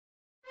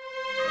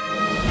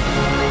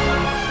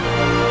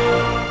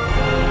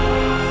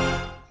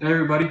Hey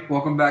everybody,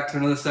 welcome back to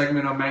another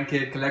segment on Man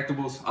Cave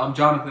Collectibles. I'm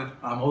Jonathan.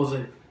 I'm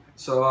Jose.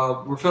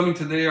 So we're filming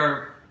today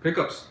our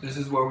pickups. This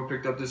is what we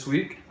picked up this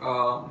week.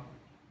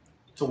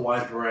 It's a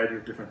wide variety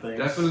of different things.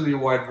 Definitely a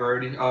wide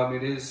variety.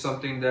 It is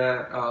something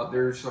that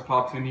there's a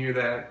pop in here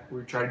that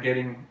we tried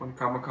getting when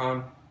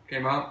Comic-Con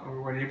came out and we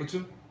weren't able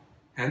to.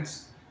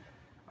 Hence,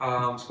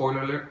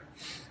 spoiler alert.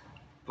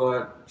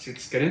 But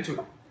let's get into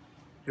it.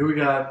 Here we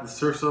got the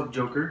Surf's Up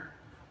Joker.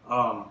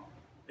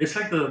 It's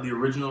like the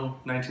original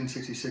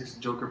 1966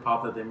 Joker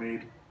pop that they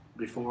made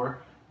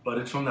before, but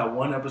it's from that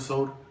one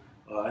episode.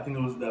 I think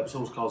the episode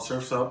was called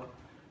Surf's Up,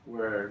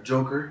 where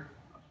Joker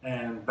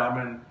and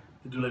Batman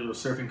they do like a little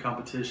surfing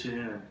competition,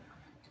 and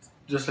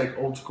just like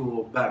old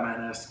school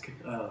Batman-esque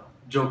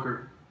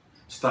Joker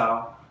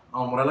style.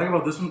 What I like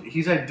about this one,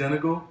 he's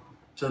identical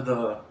to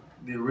the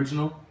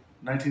original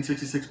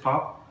 1966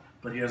 pop.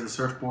 But he has the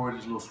surfboard,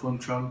 his little swim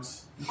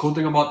trunks. The cool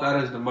thing about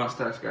that is the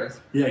mustache, guys.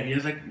 Yeah, he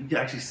has you can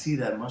actually see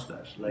that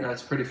mustache. Yeah,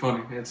 it's pretty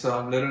funny. It's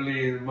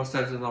literally, the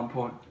mustache is on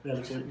point. Yeah,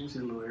 you see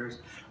the little hairs.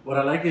 What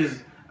I like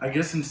is, I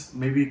guess since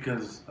maybe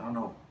because, I don't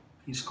know,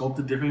 he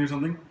sculpted differently or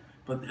something,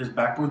 but his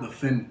backboard, the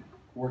fin,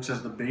 works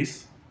as the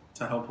base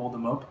to help hold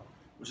him up,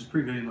 which is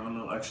pretty good, a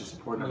little extra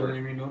support. I didn't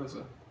even notice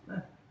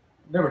that.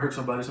 Never hurt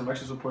somebody, some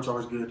extra support's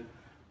always good.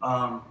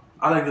 I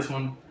like this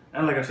one,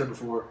 and like I said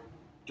before,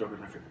 Joker's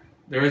my favorite.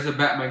 There is a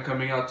Batman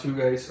coming out too,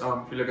 guys.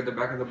 If you look at the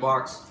back of the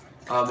box,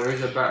 there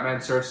is a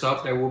Batman Surf's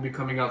Up that will be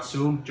coming out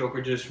soon.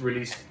 Joker just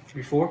released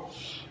before.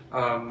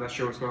 Not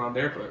sure what's going on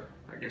there, but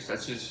I guess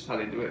that's just how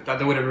they do it. Thought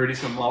they would have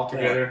released them all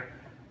together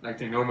like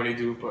they normally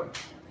do, but...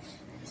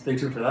 Stay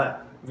tuned for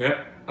that.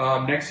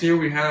 Yep. Next year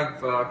we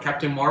have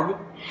Captain Marvel.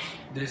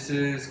 This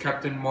is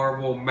Captain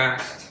Marvel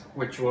Masked,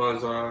 which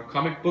was a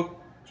comic book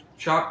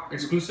shop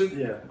exclusive.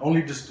 Yeah,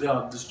 only just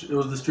it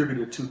was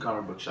distributed to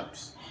comic book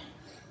shops.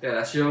 Yeah,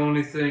 that's the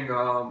only thing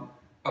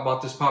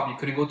about this pop. You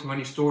couldn't go to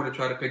any store to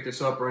try to pick this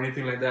up or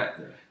anything like that.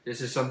 Yeah. This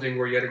is something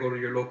where you had to go to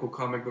your local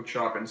comic book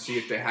shop and see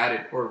if they had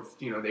it or if,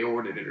 they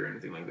ordered it or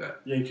anything like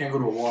that. Yeah, you can't go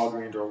to a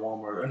Walgreens or a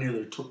Walmart or any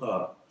other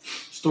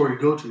store you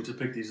go to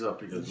pick these up.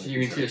 Because you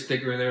can see a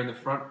sticker in there in the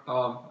front. I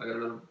got a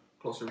little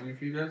closer view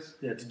for you guys.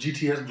 Yeah, it's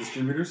GTS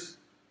distributors.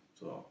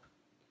 So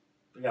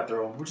they got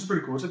their own, which is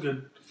pretty cool. It's a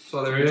good...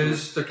 So there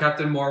is the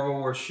Captain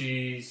Marvel where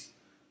she's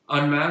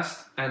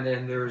unmasked, and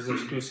then there's the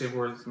exclusive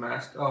where it's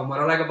masked. What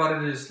I like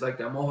about it is like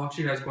that mohawk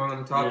she has going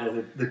on the top.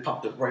 Yeah, they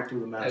popped it right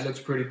through the mask. It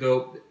looks pretty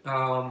dope.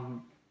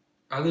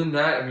 Other than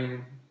that, I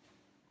mean,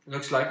 it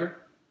looks like her.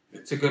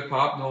 It's a good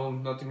pop.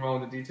 Nothing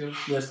wrong with the details.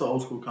 Yeah, it's the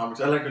old school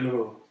comics. I like her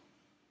little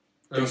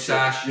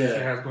sash she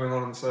has going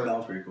on the side. That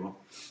was pretty cool.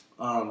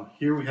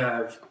 Here we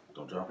have,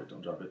 don't drop it.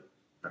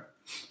 Okay.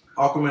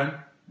 Aquaman,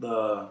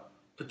 the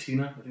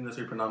patina. I think that's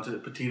how you pronounce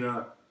it.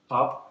 Patina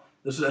pop.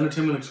 This is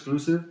entertainment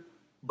exclusive,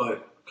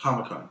 but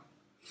Comic-Con.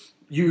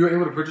 You were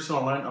able to purchase it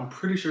online. I'm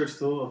pretty sure it's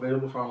still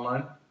available for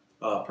online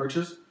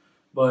purchase,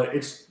 but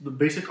it's the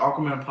basic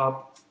Aquaman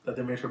pop that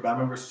they made for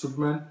Batman vs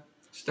Superman.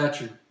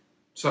 Statue.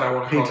 That's what I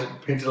want to call it.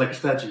 Painted like a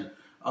statue.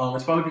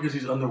 It's probably because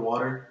he's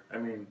underwater. I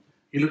mean,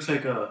 he looks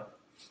like a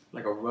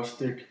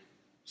rustic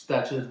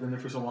statue that's been there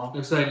for so long.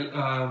 Looks like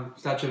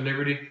Statue of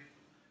Liberty.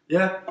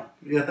 Yeah,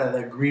 you got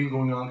that green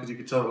going on because you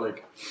can tell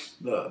like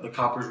the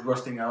copper's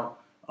rusting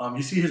out.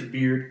 You see his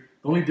beard.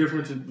 The only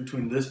difference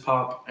between this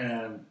pop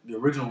and the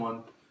original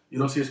one, you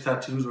don't see his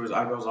tattoos or his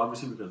eyebrows,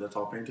 obviously, because that's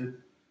all painted.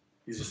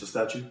 He's just a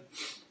statue.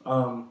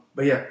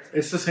 But yeah,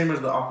 it's the same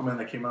as the Aquaman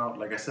that came out,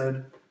 like I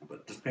said,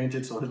 but just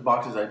painted. So his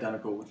box is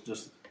identical with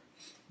just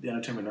the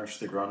Entertainment Nurse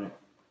sticker on it.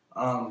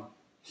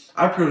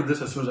 I pre-ordered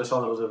this as soon as I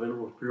saw that it was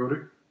available for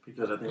pre-order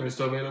because I think it's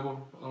still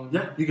available.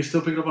 Yeah, you can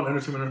still pick it up on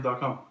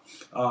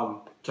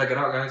entertainmentnurse.com. Check it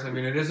out, guys. I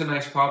mean, it is a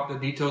nice pop. The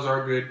details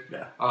are good.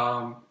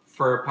 Yeah.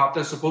 For a pop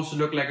that's supposed to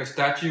look like a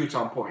statue, it's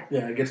on point.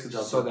 Yeah, it gets the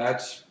job. So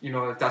that's,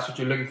 if that's what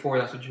you're looking for,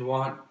 that's what you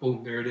want,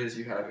 boom, there it is,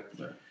 you have it.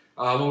 Yeah.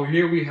 Over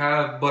here we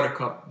have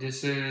Buttercup.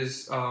 This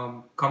is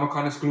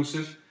Comic-Con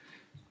exclusive.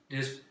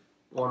 This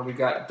one we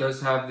got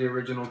does have the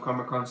original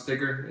Comic-Con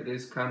sticker. It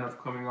is kind of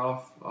coming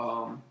off.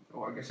 I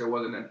guess it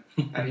wasn't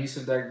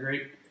adhesive that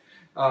great.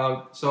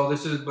 So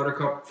this is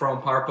Buttercup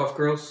from Powerpuff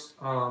Girls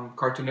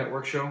Cartoon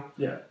Network show.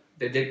 Yeah.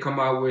 They did come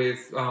out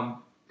with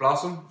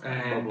Blossom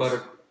and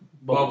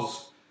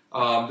Bubbles.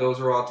 Those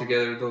are all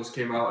together. Those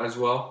came out as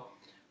well.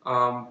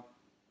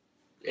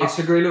 It's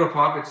a great little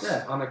pop. It's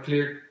on a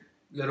clear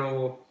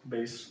little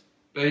base.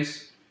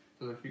 Does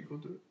the feet go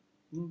through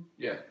it? Mm.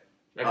 Yeah.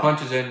 It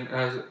punches in. It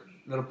has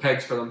little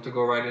pegs for them to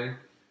go right in.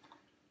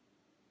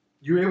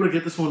 You were able to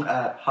get this one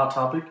at Hot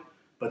Topic,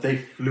 but they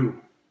flew.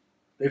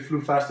 They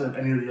flew faster than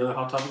any of the other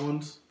Hot Topic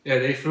ones. Yeah,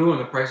 they flew and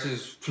the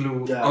prices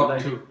flew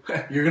up too.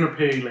 You're going to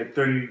pay like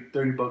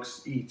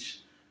 $30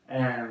 each.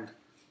 And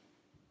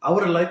I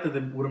would have liked that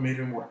they would have made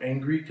her more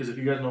angry, because if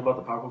you guys know about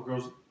the Powerpuff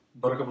Girls,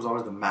 Buttercup was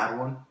always the mad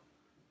one.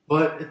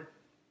 But,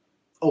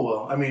 oh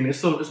well, I mean, it's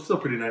still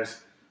pretty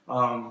nice.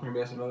 Maybe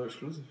that's another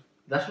exclusive.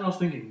 That's what I was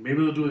thinking. Maybe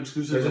they'll do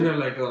exclusive. Isn't there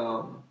like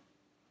a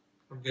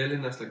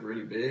villain that's like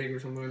really big or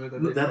something like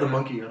that? They had the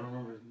monkey. I don't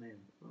remember his name.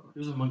 It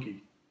was a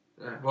monkey.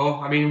 Yeah. Well,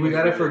 I mean, we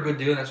got it for a good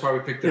deal. That's why we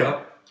picked it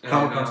up.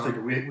 Comic-Con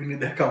sticker. We need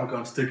that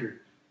Comic-Con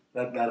sticker.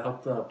 That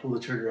helped pull the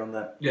trigger on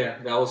that. Yeah,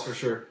 that was for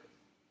sure.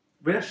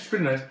 But yeah, she's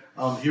pretty nice.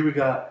 Here we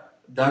got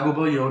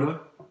Dagobah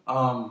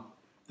Yoda.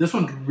 This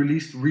one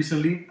released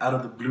recently out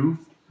of the blue.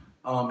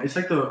 It's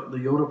like the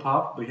Yoda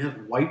pop, but he has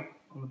white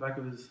on the back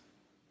of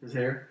his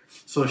hair.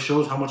 So it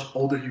shows how much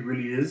older he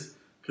really is.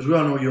 Because we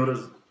all know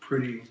Yoda's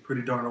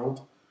pretty darn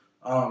old.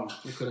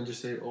 We couldn't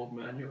just say old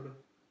man Yoda.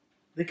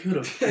 They could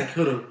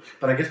have.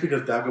 But I guess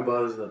because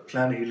Dagobah is the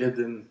planet he lived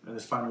in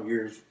his final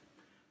years,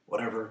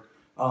 whatever.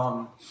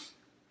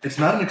 It's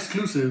not an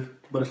exclusive,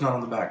 but it's not on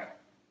the back.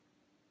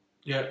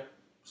 Yeah.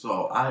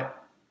 So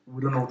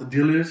we don't know what the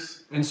deal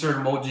is. Insert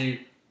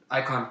emoji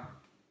icon.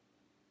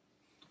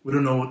 We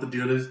don't know what the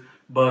deal is,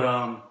 but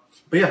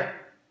yeah,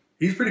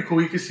 he's pretty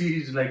cool. You can see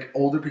he's like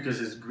older because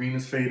his green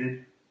is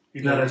faded.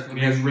 He's not as green.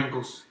 He has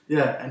wrinkles.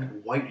 Yeah,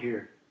 and white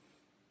hair.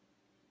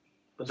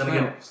 But then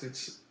again,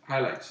 it's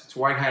highlights. It's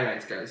white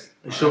highlights, guys.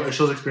 It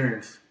shows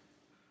experience.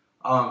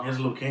 He has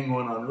a little cane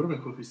going on. It would have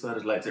been cool if he still had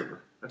his lightsaber.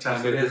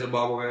 And it is a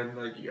bobblehead,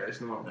 like you guys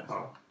know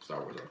how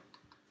Star Wars are.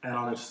 And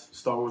on its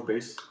Star Wars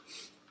base.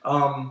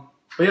 But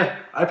yeah,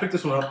 I picked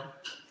this one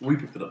up. We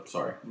picked it up.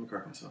 Sorry, let me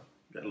correct myself.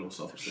 Got a little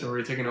selfish. So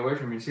we're taking it away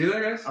from you. See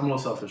that, guys? I'm a little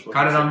selfish.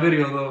 Caught it on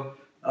video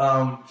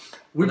though.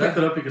 We picked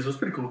it up because it was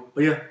pretty cool.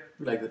 But yeah,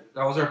 we liked it.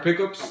 That was our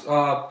pickups.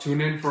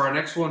 Tune in for our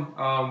next one.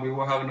 We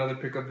will have another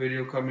pickup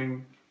video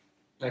coming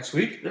next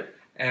week. Yep.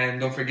 And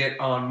don't forget,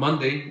 on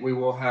Monday we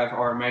will have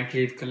our Man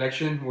Cave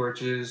collection,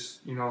 which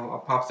is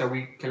pops that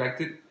we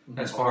collected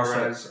as far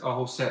as a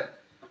whole set.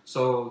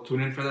 So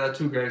tune in for that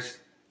too, guys.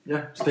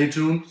 Yeah, stay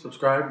tuned,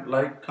 subscribe,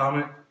 like,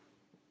 comment,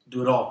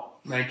 do it all.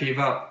 Man Cave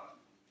out.